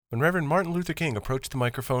When Reverend Martin Luther King approached the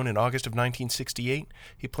microphone in August of 1968,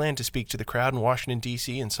 he planned to speak to the crowd in Washington,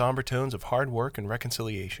 D.C. in somber tones of hard work and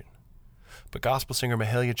reconciliation. But gospel singer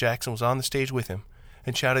Mahalia Jackson was on the stage with him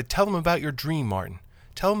and shouted, "Tell them about your dream, Martin.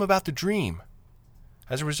 Tell them about the dream."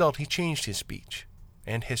 As a result, he changed his speech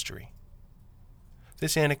and history.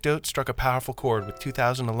 This anecdote struck a powerful chord with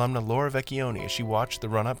 2000 alumna Laura Vecchione as she watched the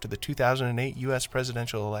run-up to the 2008 U.S.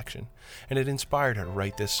 presidential election, and it inspired her to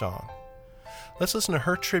write this song. Let's listen to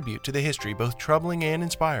her tribute to the history, both troubling and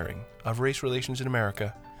inspiring, of race relations in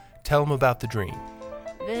America. Tell them about the dream.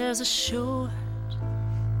 There's a short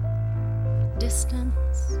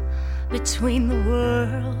distance between the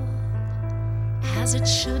world as it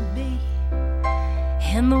should be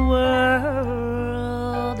and the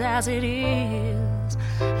world as it is.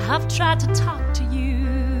 I've tried to talk to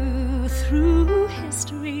you through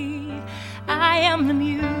history. I am the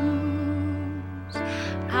muse.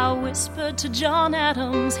 I whispered to John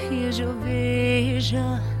Adams, here's your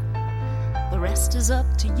vision. The rest is up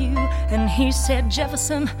to you. And he said,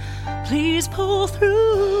 Jefferson, please pull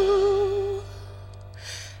through.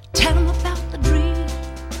 Tell him about the dream.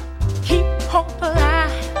 Keep hope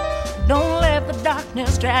alive. Don't let the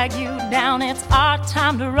darkness drag you down. It's our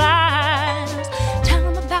time to rise. Tell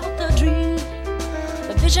him about the dream,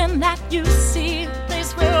 the vision that you see, a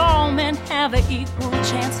place where all men have an equal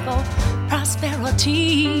chance for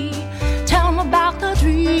prosperity. Tell them about the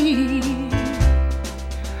dream.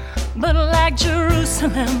 But like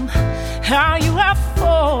Jerusalem, how you have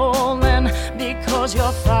fallen because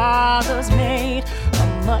your fathers made a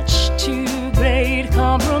much too great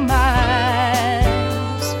compromise.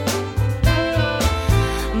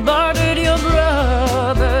 Bartered your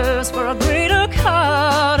brothers for a greater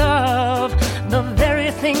cut of the very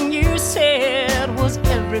thing you said was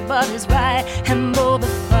everybody's right. And though the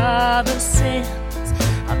Father's sins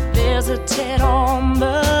are visited on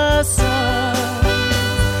the Son,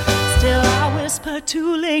 still I whisper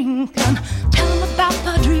to Lincoln, tell him about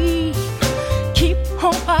the dream. Keep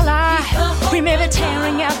hope alive. We may be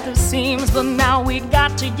tearing at the seams, but now we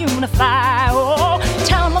got to unify. Oh,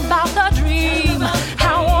 tell him about the dream,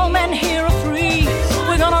 how all men here are free.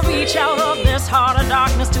 We're gonna reach out of this heart of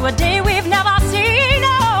darkness to a day we've never seen.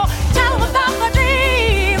 Oh, tell him about the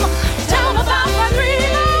dream. Tell him about the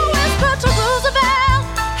dream. Oh, whisper to Roosevelt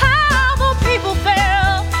how the people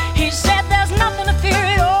felt. He said there's nothing to fear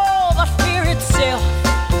at all but fear itself.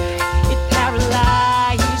 It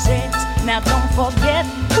paralyzes. Now don't forget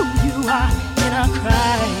who you are in a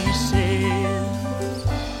crisis.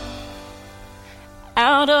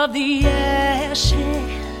 Out of the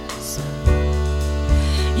ashes,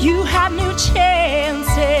 you have new chances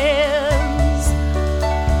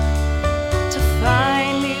to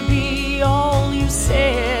finally be all you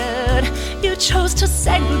said. You chose to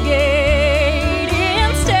segregate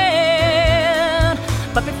instead.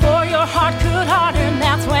 But before your heart could harden,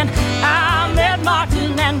 that's when I met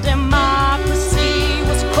Martin, and democracy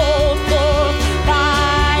was called for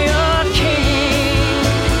by a king.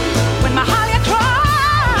 When Mahalia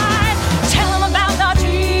cried, tell him about the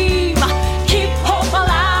dream. Keep hope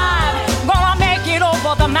alive. Gonna make it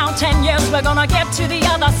over the mountain. Yes, we're gonna get to the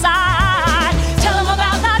other side. Tell him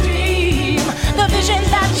about the dream, the vision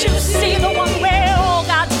that you see, the one where all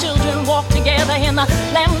God's children walk together in the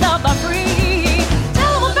land of the free.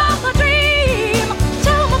 Tell him about the dream.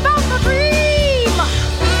 Tell him about the dream.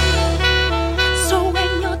 So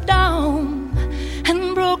when you're down and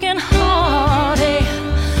broken hearted,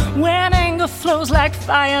 when anger flows like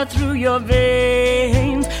fire through your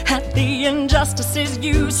veins at the injustices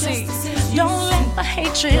you see, don't let the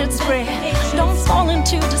hatred spread. Don't fall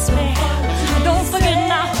into despair. Don't forget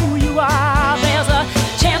now who you are. There's a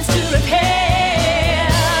chance to repair.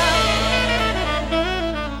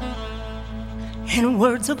 In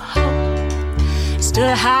words of hope,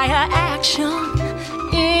 still higher action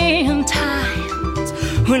in times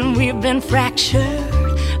when we've been fractured.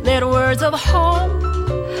 Let words of hope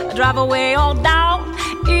drive away all doubt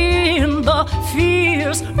in the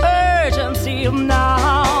fierce urgency of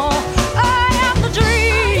now. I am the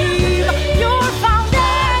dream, your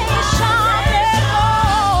foundation. Let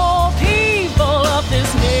all people of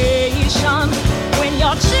this nation, when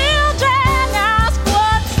your children ask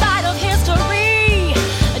what side of history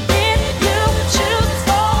did you choose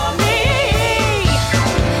for me,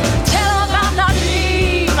 tell them about the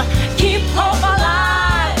dream. Keep hope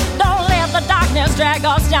alive. Don't let the darkness drag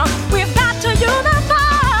us down. We've got to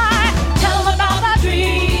unify. Tell them about the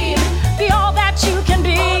dream. Be all that you can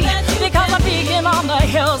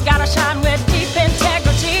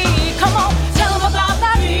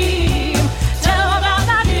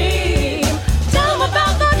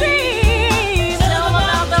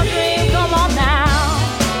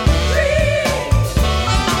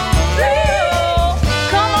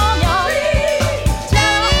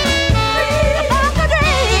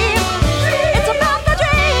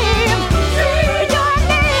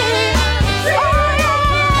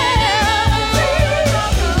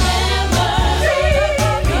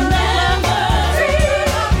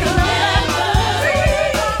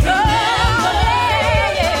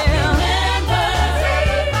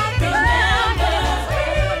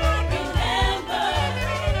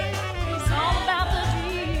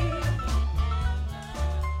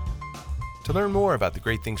more about the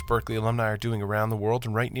great things Berkeley alumni are doing around the world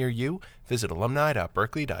and right near you, visit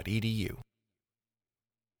alumni.berkeley.edu.